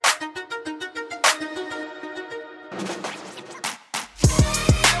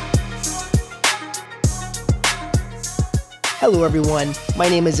Hello, everyone. My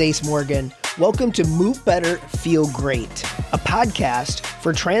name is Ace Morgan. Welcome to Move Better, Feel Great, a podcast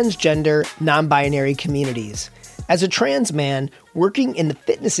for transgender, non-binary communities. As a trans man working in the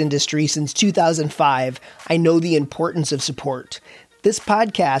fitness industry since 2005, I know the importance of support. This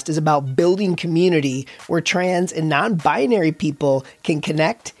podcast is about building community where trans and non-binary people can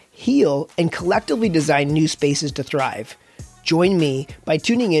connect, heal, and collectively design new spaces to thrive. Join me by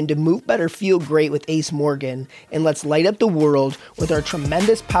tuning in to Move Better, Feel Great with Ace Morgan, and let's light up the world with our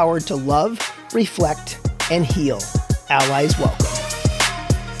tremendous power to love, reflect, and heal. Allies welcome.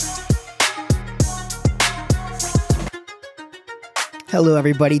 Hello,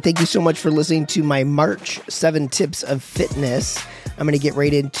 everybody. Thank you so much for listening to my March 7 Tips of Fitness. I'm going to get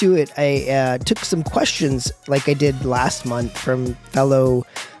right into it. I took some questions like I did last month from fellow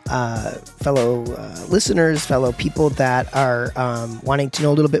listeners, fellow people that are wanting to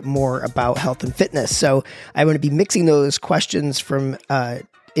know a little bit more about health and fitness. So I'm going to be mixing those questions from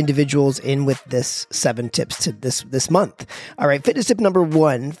individuals in with this 7 tips to this month. All right, fitness tip number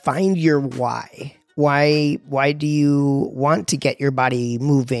 1, find your why. Why do you want to get your body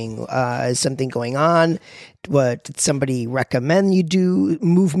moving? Is something going on? What did somebody recommend you do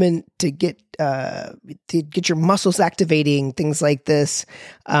movement to get your muscles activating? Things like this.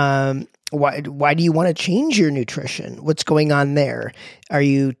 Why do you want to change your nutrition? What's going on there? Are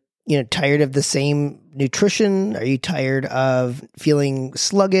you tired of the same nutrition? Are you tired of feeling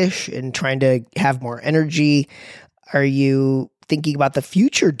sluggish and trying to have more energy? Are you thinking about the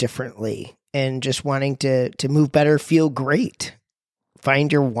future differently and just wanting to move better, feel great?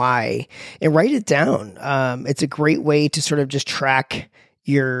 Find your why and write it down. It's a great way to sort of just track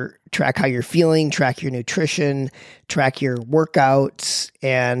how you're feeling, track your nutrition, track your workouts.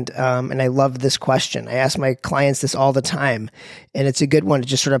 And I love this question. I ask my clients this all the time, and it's a good one to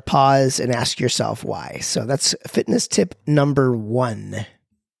just sort of pause and ask yourself why. So that's fitness tip number 1.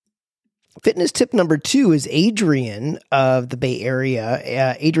 Fitness tip number 2 is Adrian of the Bay Area.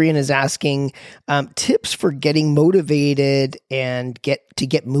 Adrian is asking tips for getting motivated and get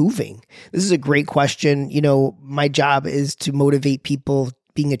moving. This is a great question. My job is to motivate people,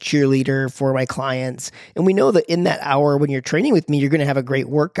 being a cheerleader for my clients. And we know that in that hour when you're training with me, you're going to have a great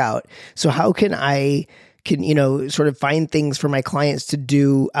workout. So how can I sort of find things for my clients to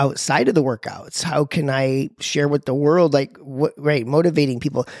do outside of the workouts? How can I share with the world, motivating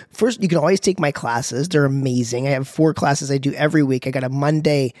people? First, you can always take my classes. They're amazing. I have 4 classes I do every week. I got a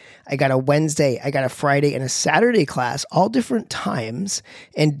Monday, I got a Wednesday, I got a Friday, and a Saturday class, all different times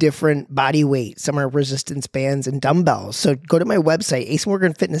and different body weight. Some are resistance bands and dumbbells. So go to my website,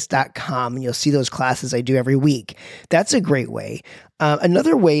 acemorganfitness.com, and you'll see those classes I do every week. That's a great way.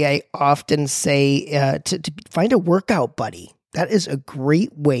 Another way I often say to find a workout buddy. That is a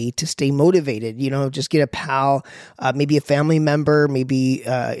great way to stay motivated. Just get a pal, maybe a family member, maybe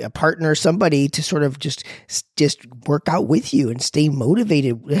a partner, somebody to sort of just work out with you and stay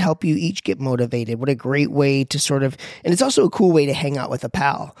motivated, to help you each get motivated. What a great way to sort of, and it's also a cool way to hang out with a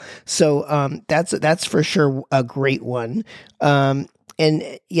pal. So that's for sure a great one.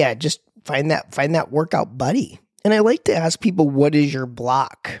 Just find that workout buddy. And I like to ask people, what is your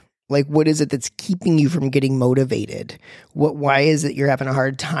block? Like, what is it that's keeping you from getting motivated? Why is it you're having a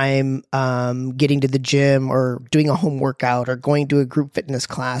hard time getting to the gym or doing a home workout or going to a group fitness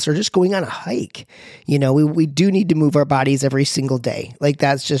class or just going on a hike? We do need to move our bodies every single day. Like,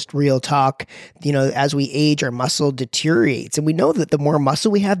 that's just real talk. As we age, our muscle deteriorates. And we know that the more muscle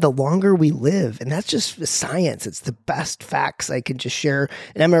we have, the longer we live. And that's just science. It's the best facts I can just share.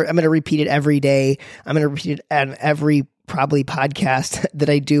 And I'm going to repeat it every day. I'm going to repeat it on every probably podcast that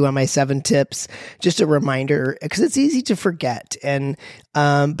I do on my 7 tips, just a reminder, because it's easy to forget. And,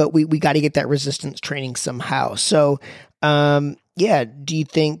 but we got to get that resistance training somehow. So, do you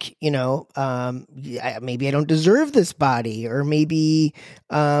think, maybe I don't deserve this body, or maybe,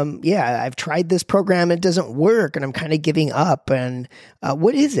 I've tried this program, it doesn't work and I'm kind of giving up. And,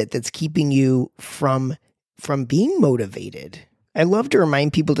 what is it that's keeping you from being motivated? I love to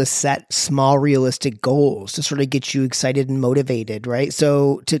remind people to set small, realistic goals to sort of get you excited and motivated, right?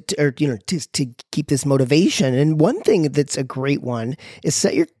 So to keep this motivation. And one thing that's a great one is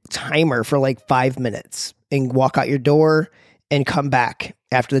set your timer for like 5 minutes and walk out your door and come back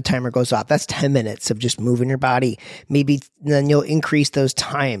after the timer goes off. That's 10 minutes of just moving your body. Maybe then you'll increase those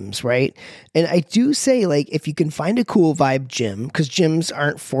times, right? And I do say, like, if you can find a cool vibe gym, because gyms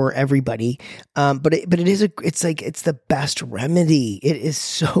aren't for everybody, but it is it's the best remedy. It is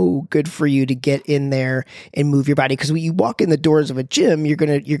so good for you to get in there and move your body, because when you walk in the doors of a gym, you're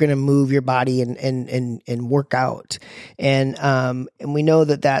gonna move your body and work out, and we know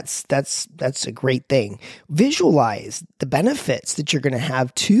that's a great thing. Visualize the benefits that you're gonna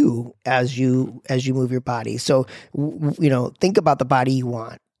have too as you move your body. So, think about the body you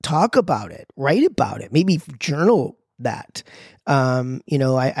want. Talk about it. Write about it. Maybe journal that.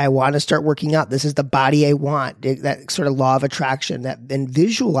 I want to start working out. This is the body I want. That sort of law of attraction. Then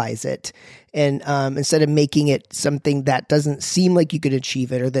visualize it, and instead of making it something that doesn't seem like you could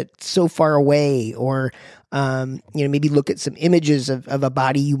achieve it, or that's so far away, or maybe look at some images of a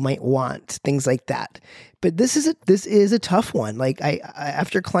body you might want, things like that. But this is a tough one. Like I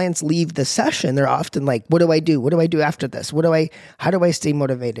after clients leave the session, they're often like, what do I do? What do I do after this? How do I stay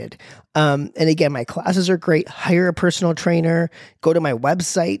motivated? And again, my classes are great. Hire a personal trainer, go to my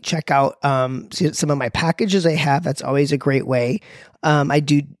website, check out some of my packages I have. That's always a great way. I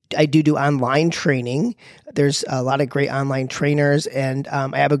do online training. There's a lot of great online trainers, and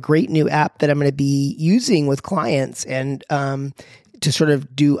I have a great new app that I'm going to be using with clients, and to sort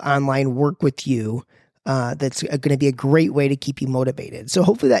of do online work with you. That's going to be a great way to keep you motivated. So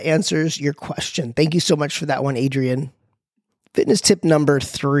hopefully that answers your question. Thank you so much for that one, Adrian. Fitness tip number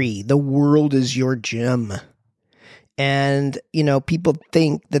 3, the world is your gym. And, people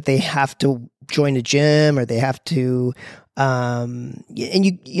think that they have to join a gym, or they have to, again,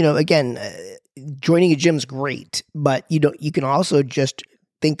 joining a gym is great, but you can also just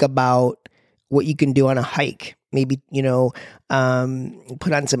think about what you can do on a hike. Maybe, put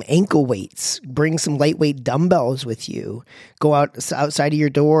on some ankle weights, bring some lightweight dumbbells with you, go outside of your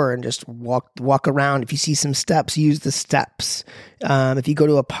door and just walk around. If you see some steps, use the steps. If you go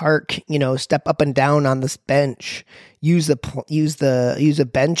to a park, step up and down on this bench, use a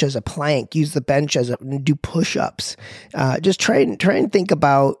bench as a plank, use the bench do push-ups. Just try and think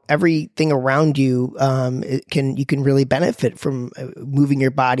about everything around you. You can really benefit from moving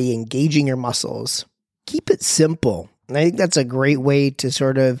your body, engaging your muscles. Keep it simple. And I think that's a great way to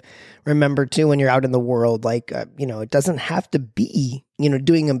sort of remember too when you're out in the world. Like, it doesn't have to be,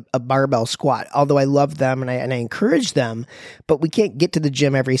 doing a barbell squat, although I love them and I encourage them, but we can't get to the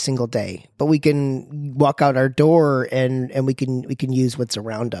gym every single day, but we can walk out our door and we can use what's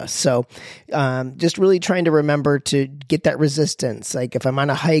around us. So, just really trying to remember to get that resistance. Like if I'm on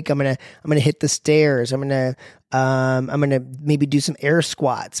a hike, I'm going to hit the stairs. I'm going to maybe do some air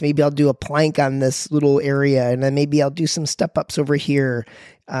squats. Maybe I'll do a plank on this little area, and then maybe I'll do some step ups over here.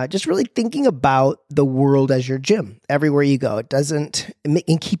 Just really thinking about the world as your gym everywhere you go.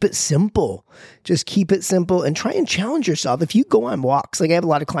 And keep it simple. Just keep it simple and try and challenge yourself. If you go on walks, like I have a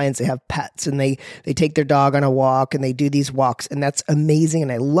lot of clients that have pets, and they take their dog on a walk, and they do these walks, and that's amazing.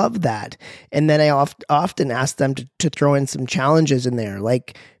 And I love that. And then I often ask them to throw in some challenges in there,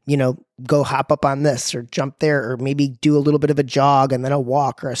 like, go hop up on this or jump there, or maybe do a little bit of a jog and then a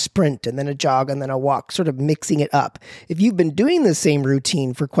walk, or a sprint and then a jog and then a walk, sort of mixing it up. If you've been doing the same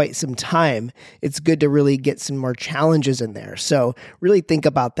routine for quite some time, it's good to really get some more challenges in there. So really think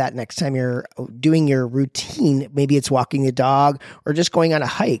about that next time you're doing your routine. Maybe it's walking the dog or just going on a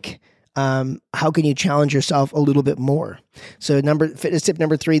hike. How can you challenge yourself a little bit more? So fitness tip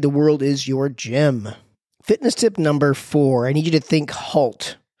number 3, the world is your gym. Fitness tip number 4, I need you to think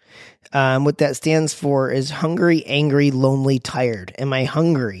HALT. What that stands for is hungry, angry, lonely, tired. Am I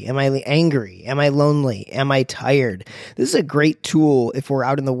hungry? Am I angry? Am I lonely? Am I tired? This is a great tool if we're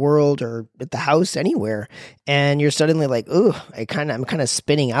out in the world or at the house, anywhere, and you're suddenly like, "Ooh, I'm kind of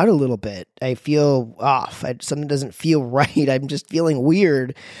spinning out a little bit. I feel off. Something doesn't feel right. I'm just feeling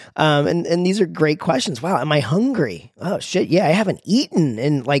weird." And these are great questions. Wow, am I hungry? Oh shit, yeah, I haven't eaten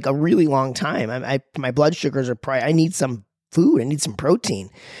in like a really long time. My blood sugars are I need some food. I need some protein.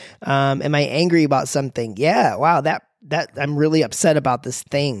 Am I angry about something? Yeah. Wow. That I'm really upset about this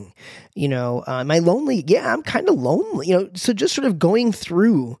thing. Am I lonely? Yeah, I'm kind of lonely. So just sort of going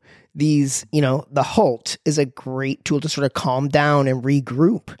through these, the HALT is a great tool to sort of calm down and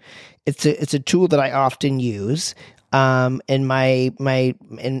regroup. It's a tool that I often use, in my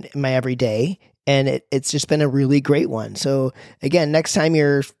everyday. And it's just been a really great one. So again, next time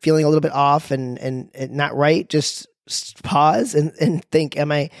you're feeling a little bit off and not right, just pause and think, am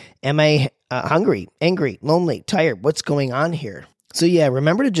I hungry, angry, lonely, tired? What's going on here? So yeah,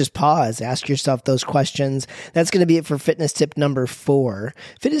 remember to just pause, ask yourself those questions. That's going to be it for fitness tip number 4.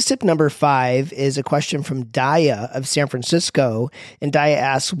 Fitness tip number 5 is a question from Daya of San Francisco. And Daya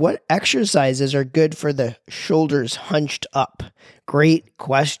asks, what exercises are good for the shoulders hunched up? Great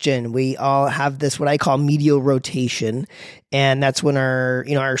question. We all have this, what I call medial rotation. And that's when our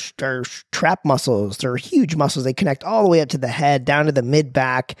trap muscles, they're huge muscles. They connect all the way up to the head, down to the mid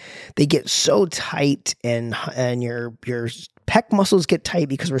back. They get so tight, and your pec muscles get tight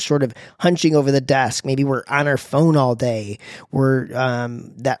because we're sort of hunching over the desk. Maybe we're on our phone all day.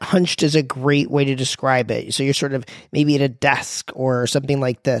 That hunched is a great way to describe it. So you're sort of maybe at a desk or something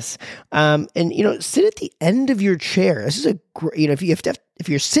like this. And sit at the end of your chair. This is a great, if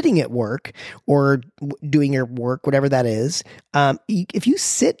you're sitting at work or doing your work, whatever that is, if you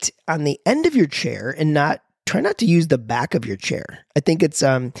sit on the end of your chair and try not to use the back of your chair. I think it's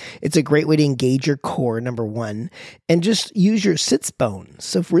a great way to engage your core, number one, and just use your sits bones.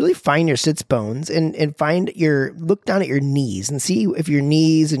 So really find your sits bones and look down at your knees and see if your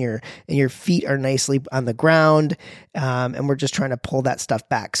knees and your feet are nicely on the ground. And we're just trying to pull that stuff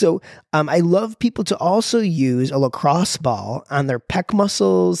back. So I love people to also use a lacrosse ball on their pec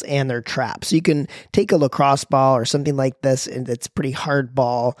muscles and their traps. So you can take a lacrosse ball or something like this, and it's a pretty hard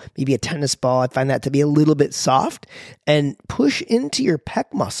ball, maybe a tennis ball. I find that to be a little bit soft, and push into your pec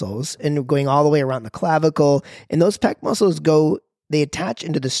muscles and going all the way around the clavicle. And those pec muscles they attach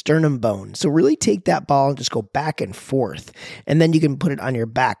into the sternum bone. So really take that ball and just go back and forth. And then you can put it on your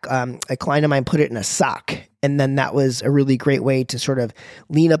back. A client of mine put it in a sock. And then that was a really great way to sort of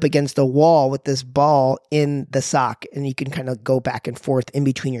lean up against the wall with this ball in the sock. And you can kind of go back and forth in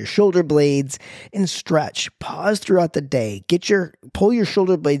between your shoulder blades and stretch. Pause throughout the day. Pull your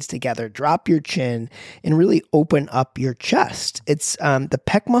shoulder blades together, drop your chin, and really open up your chest. It's the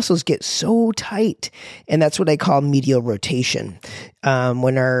pec muscles get so tight, and that's what I call medial rotation.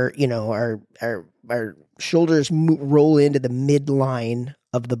 When our shoulders roll into the midline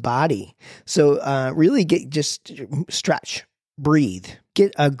of the body. So really just stretch, breathe.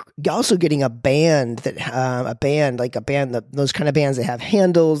 Also getting a band those kind of bands that have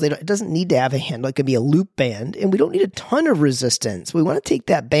handles. It doesn't need to have a handle. It could be a loop band, and we don't need a ton of resistance. We want to take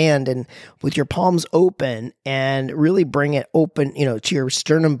that band and with your palms open and really bring it open, to your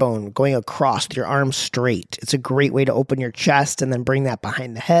sternum bone, going across with your arms straight. It's a great way to open your chest and then bring that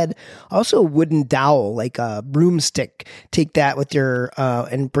behind the head. Also a wooden dowel, like a broomstick. Take that with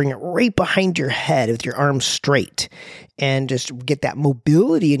and bring it right behind your head with your arms straight, and just get that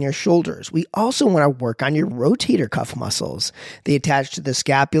mobility in your shoulders. We also want to work on your rotator cuff muscles. They attach to the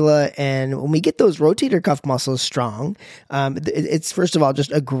scapula, and when we get those rotator cuff muscles strong, it's first of all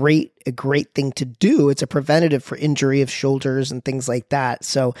just a great thing to do. It's a preventative for injury of shoulders and things like that.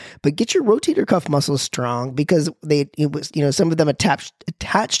 So, but get your rotator cuff muscles strong, because some of them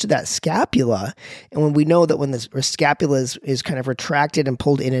attached to that scapula. And when we know that when the scapula is kind of retracted and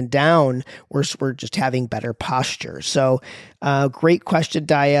pulled in and down, we're just having better posture. So, great question,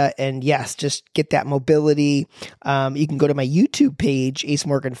 Daya. And yes, just get that mobility. You can go to my YouTube page, Ace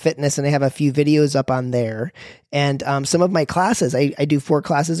Morgan Fitness, and I have a few videos up on there. And some of my classes, I do 4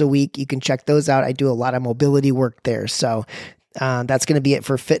 classes a week. You can check those out. I do a lot of mobility work there. So that's going to be it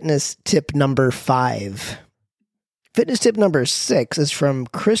for fitness tip number 5. Fitness tip number 6 is from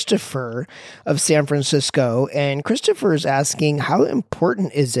Christopher of San Francisco. And Christopher is asking, how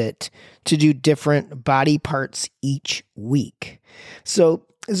important is it to do different body parts each week? So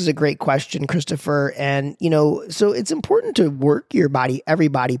this is a great question, Christopher. And, so it's important to work your body, every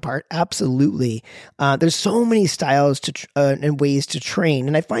body part. Absolutely. There's so many styles and ways to train.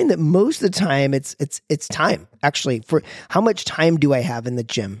 And I find that most of the time it's time, actually, for how much time do I have in the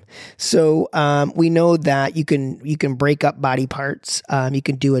gym? So, we know that you can break up body parts. You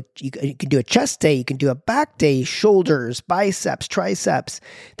can do a chest day, you can do a back day, shoulders, biceps, triceps,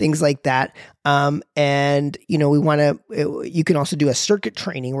 things like that. And you can also do a circuit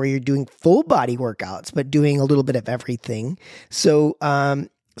training where you're doing full body workouts, but doing a little bit of everything. So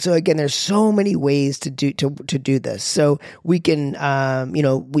again, there's so many ways to do this. So we can,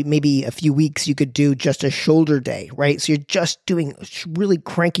 maybe a few weeks you could do just a shoulder day, right? So you're just really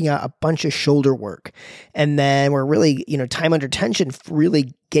cranking out a bunch of shoulder work. And then we're really, time under tension,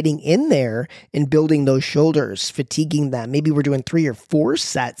 really getting in there and building those shoulders, fatiguing them. Maybe we're doing 3 or 4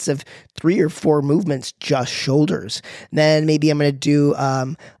 sets of 3 or 4 movements, just shoulders. Then maybe I'm going to do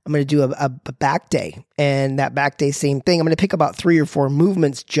a back day, and that back day, same thing. I'm going to pick about 3 or 4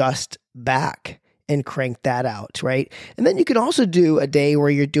 movements just back and crank that out, right? And then you can also do a day where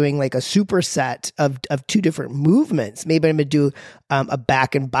you're doing like a superset of 2 different movements. Maybe I'm going to do a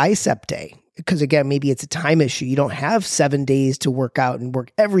back and bicep day. because again, maybe it's a time issue. You don't have 7 days to work out and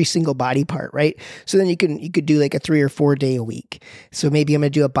work every single body part, right? So then you could do like a 3 or 4 day a week. So maybe I'm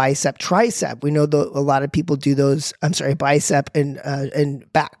going to do a bicep, tricep. We know a lot of people do those. I'm sorry, bicep and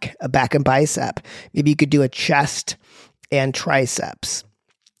back, a back and bicep. Maybe you could do a chest and triceps.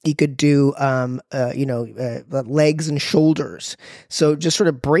 You could do, legs and shoulders. So just sort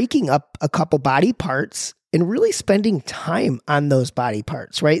of breaking up a couple body parts and really spending time on those body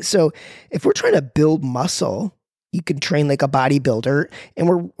parts, right? So if we're trying to build muscle, you can train like a bodybuilder,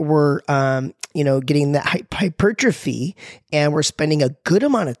 and we're getting that hypertrophy, and we're spending a good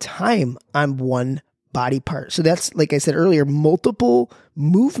amount of time on one body part. So that's, like I said earlier, multiple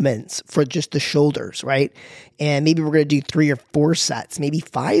movements for just the shoulders, right? And maybe we're going to do 3 or 4 sets, maybe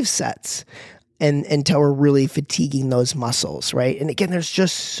 5 sets, and until we're really fatiguing those muscles, right? And again, there's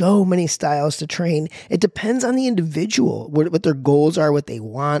just so many styles to train. It depends on the individual, what their goals are, what they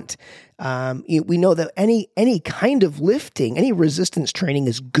want. We know that any kind of lifting, any resistance training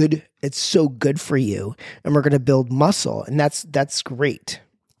is good. It's so good for you, and we're going to build muscle, and that's great.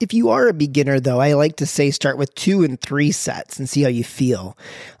 If you are a beginner, though, I like to say start with 2 and 3 sets and see how you feel.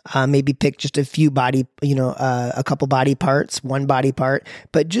 Maybe pick just a few a couple body parts, one body part,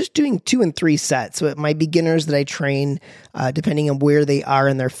 but just doing 2 and 3 sets. So my beginners that I train, depending on where they are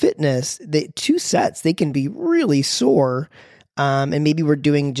in their fitness, 2 sets, they can be really sore. And maybe we're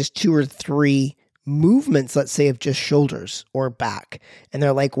doing just 2 or 3 movements, let's say, of just shoulders or back. And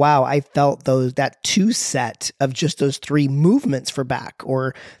they're like, wow, I felt that 2 set of just those 3 movements for back,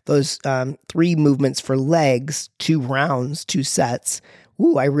 or those 3 movements for legs, 2 rounds, 2 sets.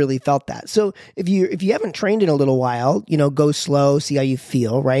 Ooh, I really felt that. So if you haven't trained in a little while, go slow, see how you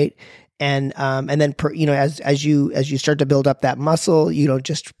feel, right? And then as you start to build up that muscle,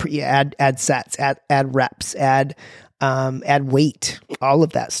 just add sets, add reps, add weight, all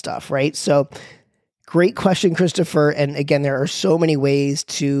of that stuff, right? So great question, Christopher. And again, there are so many ways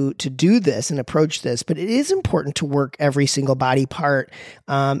to do this and approach this, but it is important to work every single body part.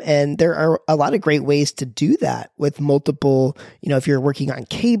 And there are a lot of great ways to do that with multiple, if you're working on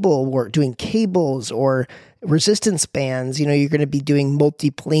cable or doing cables or resistance bands, you're going to be doing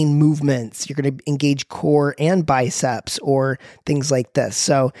multi-plane movements. You're going to engage core and biceps or things like this.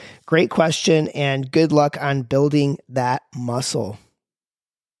 So great question, and good luck on building that muscle.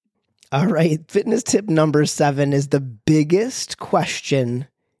 All right, fitness tip number 7 is the biggest question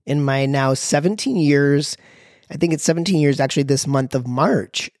in my now 17 years. I think it's 17 years actually this month of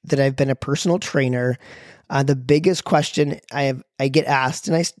March that I've been a personal trainer. The biggest question I get asked,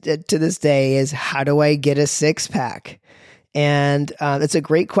 and to this day, is how do I get a 6-pack? And it's a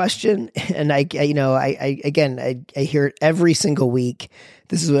great question, and I hear it every single week.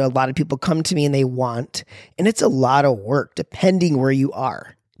 This is what a lot of people come to me and they want, and it's a lot of work depending where you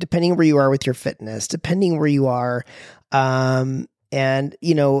are with your fitness, depending where you are. And,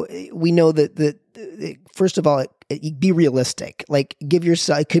 we know that first of all, be realistic, like give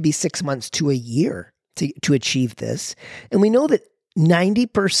yourself, it could be 6 months to a year to achieve this. And we know that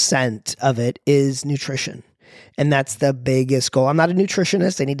 90% of it is nutrition. And that's the biggest goal. I'm not a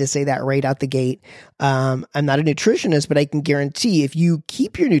nutritionist. I need to say that right out the gate. I'm not a nutritionist, but I can guarantee if you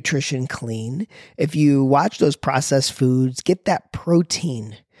keep your nutrition clean, if you watch those processed foods, get that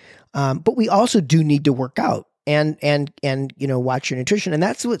protein. But we also do need to work out and watch your nutrition. And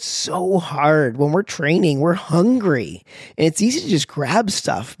that's what's so hard when we're training. We're hungry, and it's easy to just grab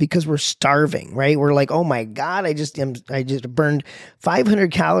stuff because we're starving, right? We're like, oh my God, I just burned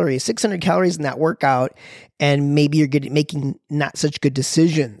 500 calories, 600 calories in that workout. And maybe you're making not such good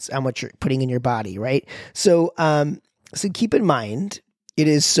decisions on what you're putting in your body, right? So keep in mind, it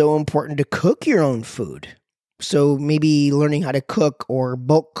is so important to cook your own food. So maybe learning how to cook or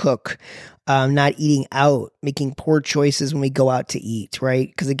bulk cook, not eating out, making poor choices when we go out to eat, right?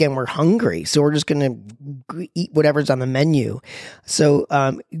 Because again, we're hungry, so we're just going to eat whatever's on the menu. So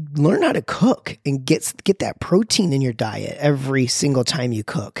learn how to cook and get that protein in your diet every single time you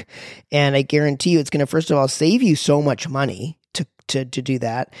cook. And I guarantee you it's going to, first of all, save you so much money to do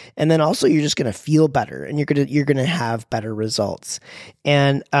that. And then also you're just going to feel better, and you're going to have better results.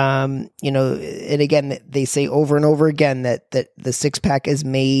 And, and again, they say over and over again that the 6-pack is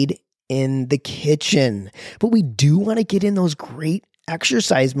made in the kitchen, but we do want to get in those great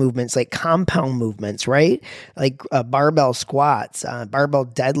exercise movements, like compound movements, right? Like barbell squats, barbell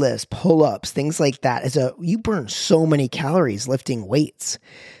deadlifts, pull-ups, things like that. You burn so many calories lifting weights.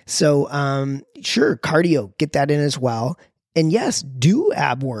 So, sure, cardio, get that in as well. And yes, do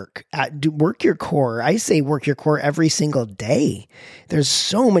ab work. Work your core. I say work your core every single day. There's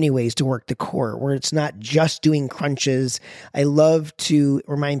so many ways to work the core where it's not just doing crunches. I love to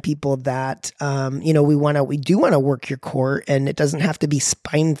remind people that, we do want to work your core, and it doesn't have to be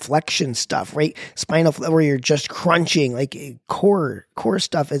spine flexion stuff, right? Where you're just crunching, like core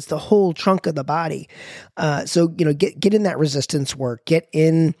stuff. It's the whole trunk of the body. So get in that resistance work, get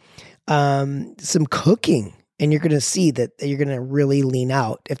in some cooking. And you're going to see that you're going to really lean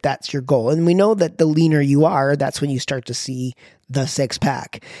out if that's your goal. And we know that the leaner you are, that's when you start to see the six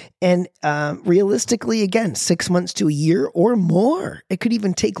pack. And realistically, again, 6 months to a year or more. It could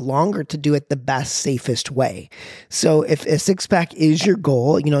even take longer to do it the best, safest way. So if a six pack is your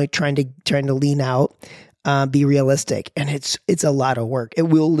goal, trying to lean out, be realistic. And it's a lot of work. It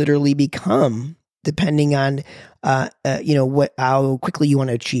will literally become, depending on how quickly you want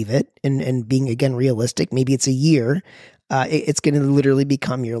to achieve it, and being, again, realistic, maybe it's a year. It's going to literally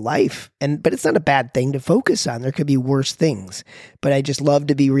become your life. But it's not a bad thing to focus on. There could be worse things. But I just love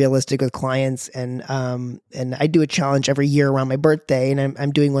to be realistic with clients. And I do a challenge every year around my birthday, and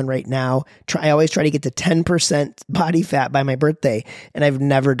I'm doing one right now. I always try to get to 10% body fat by my birthday, and I've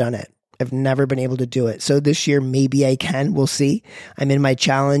never done it. I've never been able to do it. So this year, maybe I can. We'll see. I'm in my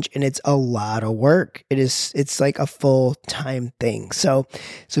challenge, and it's a lot of work. It's like a full-time thing. So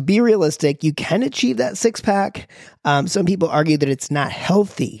be realistic. You can achieve that six pack. Some people argue that it's not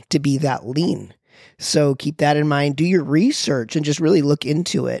healthy to be that lean. So keep that in mind. Do your research and just really look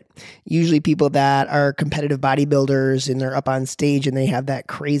into it. Usually people that are competitive bodybuilders and they're up on stage and they have that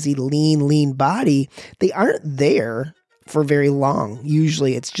crazy lean body, they aren't there for very long.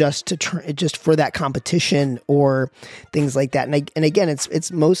 Usually it's just just for that competition or things like that. And again,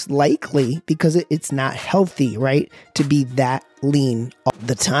 it's most likely because it's not healthy, right? To be that lean all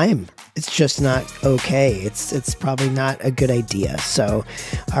the time. It's just not okay. It's probably not a good idea. So,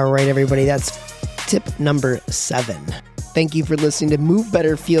 all right, everybody, that's tip number 7. Thank you for listening to Move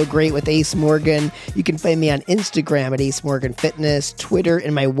Better, Feel Great with Ace Morgan. You can find me on Instagram at Ace Morgan Fitness, Twitter,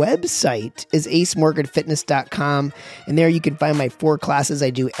 and my website is acemorganfitness.com. And there you can find my 4 classes I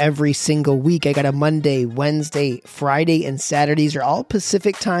do every single week. I got a Monday, Wednesday, Friday, and Saturdays are all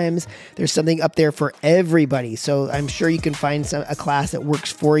Pacific times. There's something up there for everybody. So I'm sure you can find a class that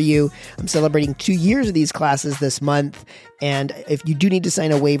works for you. I'm celebrating 2 years of these classes this month. And if you do need to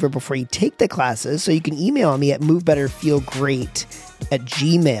sign a waiver before you take the classes, so you can email me at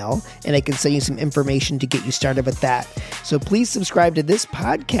movebetterfeelgreat@gmail.com, and I can send you some information to get you started with that. So please subscribe to this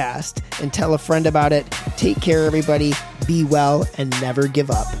podcast and tell a friend about it. Take care, everybody. Be well and never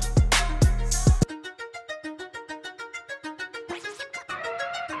give up.